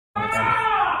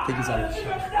think he's out of the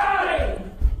shower.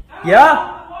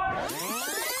 Yeah?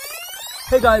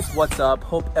 Hey guys, what's up?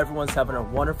 Hope everyone's having a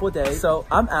wonderful day. So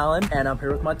I'm Alan and I'm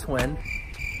here with my twin.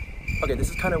 Okay, this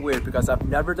is kind of weird because I've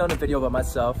never done a video by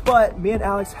myself, but me and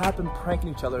Alex have been pranking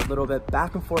each other a little bit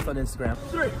back and forth on Instagram.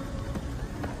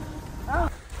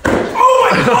 Oh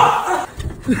my god!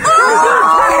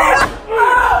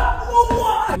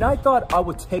 And I thought I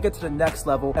would take it to the next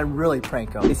level and really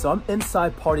prank him. Okay, so I'm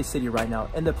inside Party City right now,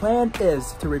 and the plan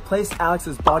is to replace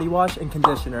Alex's body wash and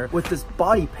conditioner with this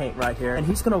body paint right here, and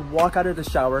he's gonna walk out of the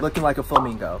shower looking like a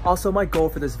flamingo. Also, my goal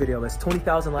for this video is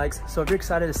 20,000 likes, so if you're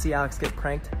excited to see Alex get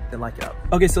pranked, then like it up.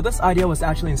 Okay, so this idea was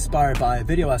actually inspired by a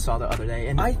video I saw the other day,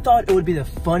 and I thought it would be the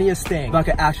funniest thing if I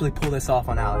could actually pull this off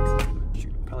on Alex.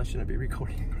 Probably shouldn't be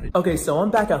recording. Right? Okay, so I'm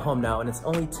back at home now and it's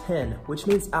only 10, which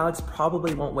means Alex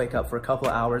probably won't wake up for a couple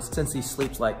of hours since he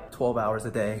sleeps like 12 hours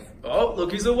a day. Oh,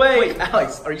 look, he's awake. Wait,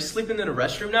 Alex, are you sleeping in a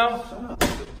restroom now? Shut up.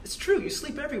 It's true, you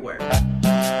sleep everywhere.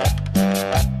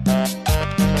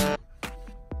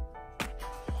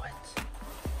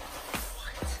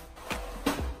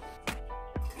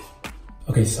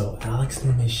 Okay, so Alex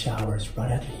normally showers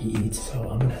right after he eats, so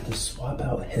I'm gonna have to swap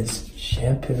out his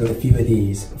shampoo with a few of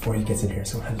these before he gets in here,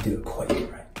 so I'm gonna have to do it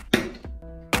quick, right?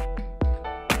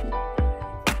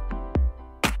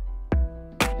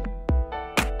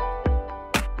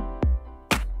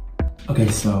 Okay,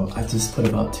 so I just put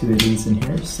about 2 of these in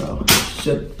here, so it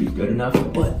should be good enough.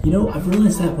 But, you know, I've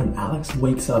realized that when Alex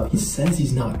wakes up, he says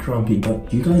he's not grumpy,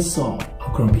 but you guys saw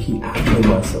how grumpy he actually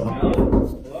was, so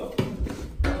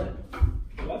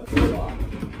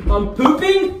I'm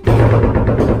pooping?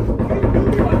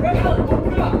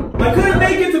 I couldn't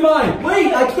make it to mine!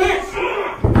 Wait, I can't!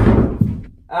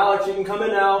 Alex, you can come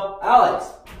in now. Alex!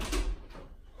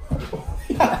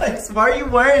 Alex, why are you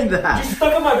wearing that? You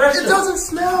stuck in my restroom. It doesn't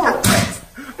smell!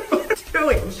 What are you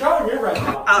doing? I'm showering your right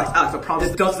now. Alex, I promise.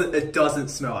 It doesn't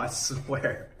smell, I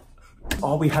swear.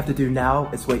 All we have to do now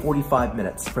is wait 45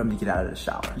 minutes for him to get out of the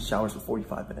shower. He showers for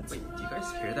 45 minutes. Wait, do you guys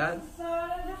hear that?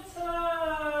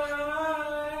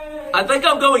 I think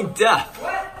I'm going deaf.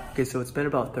 What? Okay, so it's been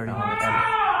about 30 minutes.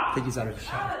 I think he's out of the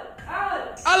shower.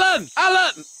 Alan!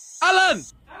 Alan! Alan!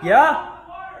 Yeah?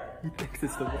 He thinks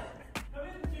it's the water. Come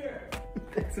in here. He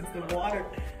thinks it's the water.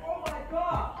 Oh my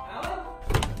god, Alan?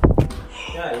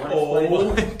 Yeah, you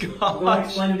want to explain? Oh my god. You want to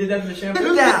explain who did that to the shampoo?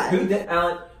 Who's that? Who did?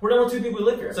 Alan, we're the only 2 people who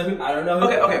live here. So who, I don't know who.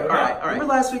 Okay, alright. Remember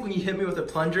last week when you hit me with a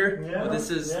plunger? Yeah. Well, this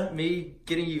is me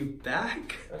getting you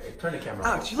back? Okay, turn the camera.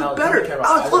 Alex, you look better.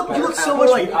 Alex, look, you look so much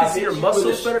better. You can see your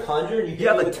muscles better. You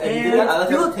have a tan.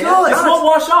 You look good. This won't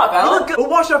wash off, Alan. You look good. We'll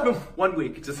wash up in 1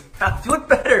 week. Just, you look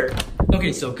better.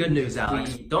 Okay, so good news,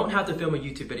 Alex. We don't have to film a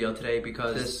YouTube video today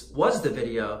because this was the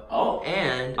video. Oh.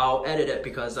 And I'll edit it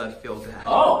because I feel bad.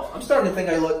 Oh, I'm starting to think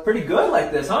I look pretty good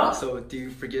like this, huh? So, do you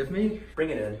forgive me? Bring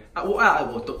it in.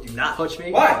 Well, don't do not touch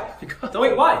me. Why? Because,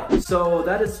 wait, why? So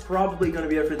that is probably going to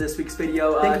be it for this week's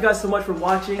video. Thank you guys so much for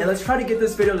watching, and let's try to get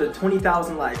this video to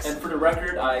 20,000 likes. And for the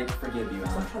record, I forgive you.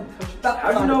 I'm trying to touch you.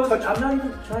 How do you know? I'm not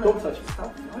even trying to touch you.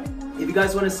 Stop. If you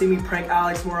guys want to see me prank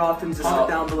Alex more often, just comment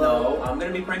down below. No, I'm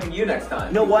going to be pranking you next time.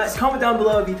 You know what? Comment down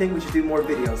below if you think we should do more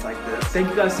videos like this. Thank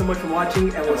you guys so much for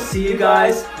watching, and we'll see you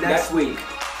guys next week.